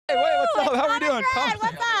up? How are you doing?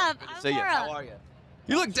 What's up? See you. How are you?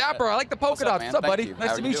 You look dapper. I like the polka dots. What's up, buddy?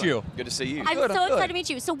 Nice to meet you. Good to see you. I'm so excited to meet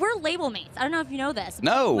you. So we're label mates. I don't know if you know this.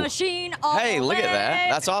 No. Machine all Hey, look at that.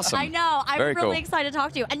 That's awesome. I know. I'm Very really cool. excited to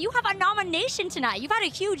talk to you. And you have a nomination tonight. You've had a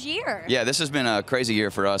huge year. Yeah, this has been a crazy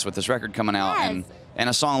year for us with this record coming out and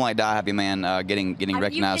a song like Die Happy Man getting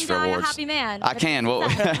recognized for awards. You can die a happy man. I can, well,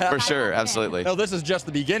 for sure, absolutely. No, this is just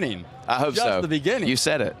the beginning. I hope so. Just the beginning. You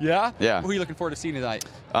said it. Yeah? Yeah. Who are you looking forward to seeing tonight?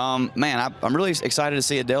 Man, I'm really excited to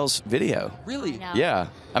see Adele's video. Really? Yeah.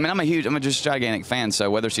 I mean, I'm a just gigantic fan, so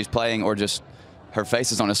whether she's playing or just her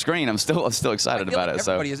face is on a screen, I'm still excited about it.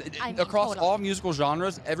 Everybody So is. Across all musical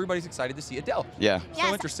genres, everybody's excited to see Adele. yeah. Yes.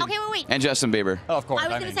 So interesting. Okay, wait. And Justin Bieber. Oh, of course. I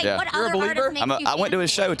was going to say, yeah. what You're a other believer? artists make you I went to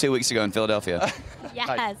his dance? show 2 weeks ago in Philadelphia. Yes.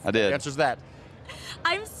 I did. The answer's that.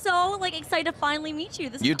 I'm so excited to finally meet you.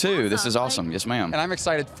 This You is too. Awesome. This is awesome. Yes, ma'am. And I'm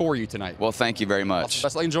excited for you tonight. Well, thank you very much.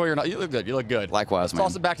 Let's enjoy your night. You look good. You look good. Likewise, Let's man.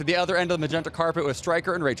 toss it back to the other end of the magenta carpet with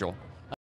Stryker and Rachel.